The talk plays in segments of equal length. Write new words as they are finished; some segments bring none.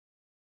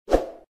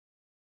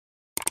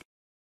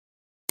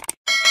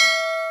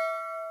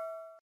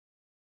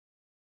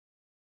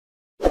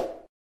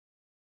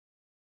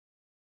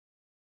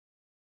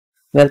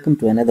Welcome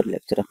to another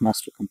lecture of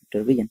Master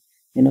Computer Vision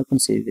in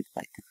OpenCV with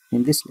Python.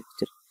 In this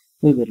lecture,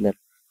 we will learn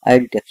eye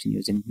detection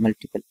using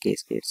multiple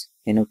cascades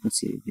in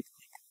OpenCV with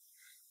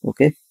Python.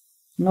 Okay,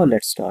 now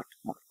let's start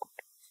our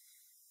code.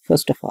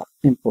 First of all,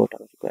 import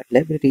our required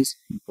libraries,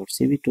 import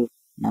CV2,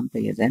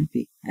 numpy as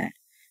np, and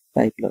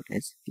pyplot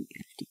as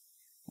plt.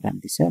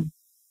 Run the cell.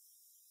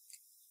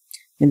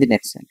 In the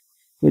next cell,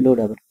 we load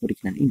our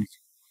original image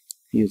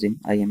using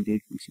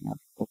imread function of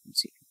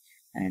OpenCV,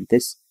 and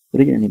this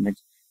original image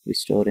we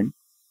store in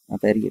a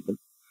variable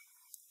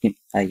in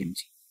img.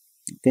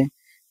 Okay,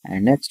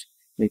 and next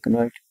we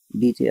convert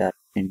bjr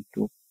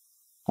into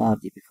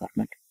RGB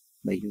format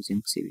by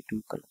using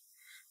CV2 color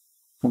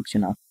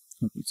function of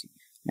OpenCV.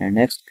 And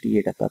next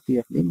create a copy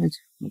of the image.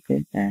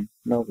 Okay, and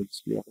now we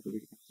display our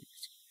original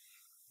image.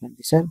 Run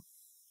the cell,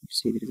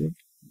 see the result.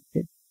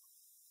 Okay,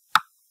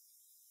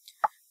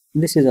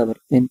 this is our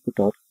input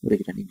or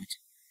original image.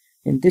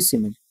 In this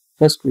image,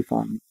 first we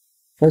find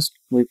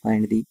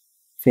the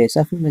face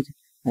of image,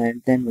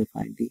 and then we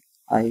find the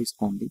eyes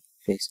on the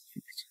face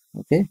of image.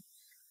 Okay,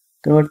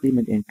 convert the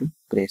image into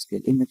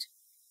grayscale image.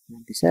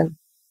 Run the cell.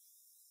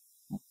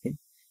 Okay,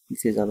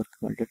 this is our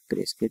converted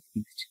grayscale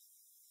image.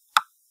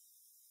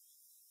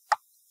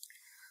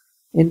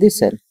 In this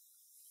cell,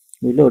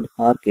 we load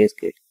our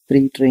Cascade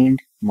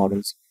pre-trained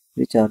models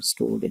which are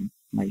stored in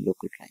my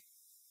local drive.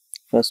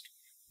 First,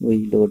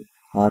 we load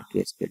our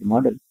Cascade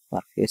model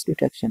for face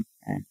detection,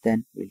 and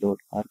then we load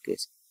our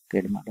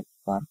Cascade model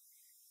for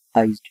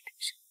eyes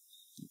detection.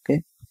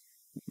 Okay,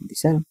 in the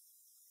cell,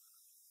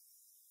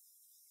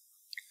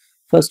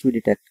 first we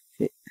detect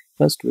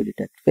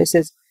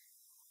faces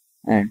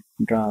and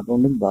draw a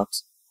bounding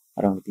box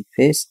around the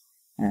face,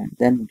 and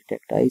then we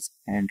detect eyes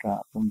and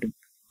draw a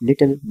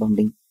little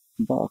bounding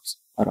box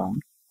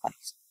around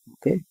eyes.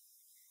 Okay,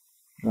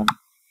 run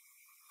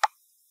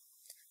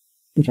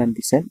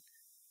the cell.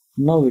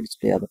 Now we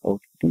display our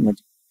output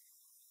image.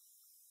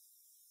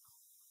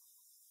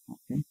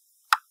 Okay,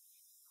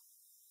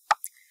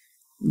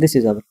 this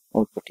is our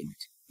output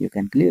image. You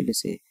can clearly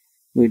see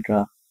we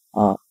draw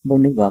a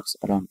bounding box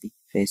around the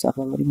face of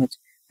our image,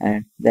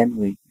 and then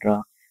we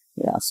draw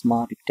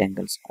small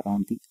rectangles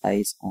around the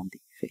eyes on the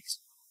face.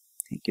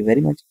 Thank you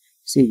very much.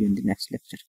 See you in the next lecture.